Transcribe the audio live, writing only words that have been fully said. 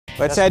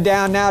Let's head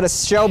down now to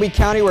Shelby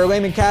County, where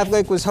Lehman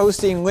Catholic was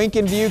hosting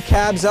Lincolnview.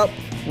 Cabs up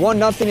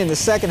 1-0 in the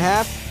second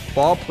half.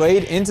 Ball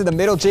played into the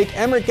middle. Jake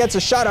Emmerich gets a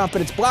shot off, but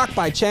it's blocked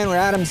by Chandler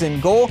Adams in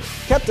goal.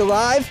 Kept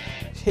alive.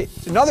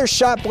 Another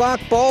shot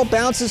blocked. Ball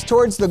bounces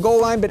towards the goal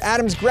line, but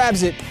Adams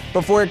grabs it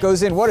before it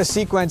goes in. What a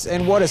sequence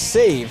and what a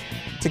save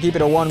to keep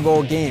it a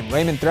 1-goal game.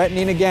 Lehman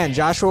threatening again.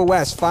 Joshua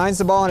West finds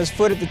the ball on his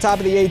foot at the top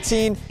of the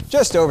 18,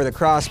 just over the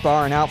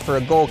crossbar and out for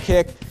a goal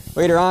kick.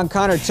 Later on,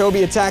 Connor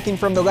Toby attacking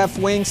from the left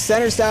wing,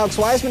 centers to Alex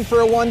Wiseman for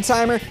a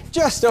one-timer,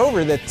 just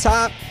over the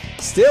top.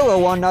 Still a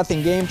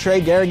 1-0 game.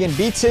 Trey Garrigan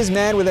beats his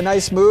man with a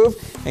nice move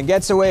and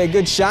gets away a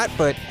good shot,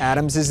 but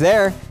Adams is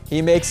there.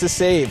 He makes the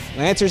save.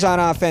 Lancers on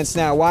offense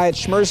now. Wyatt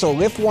Schmerzel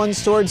lift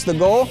ones towards the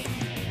goal.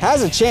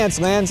 Has a chance,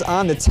 lands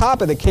on the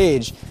top of the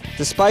cage.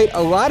 Despite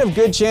a lot of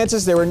good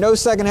chances, there were no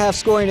second half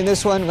scoring in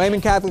this one.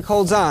 Lehman Catholic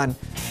holds on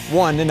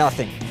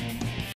 1-0.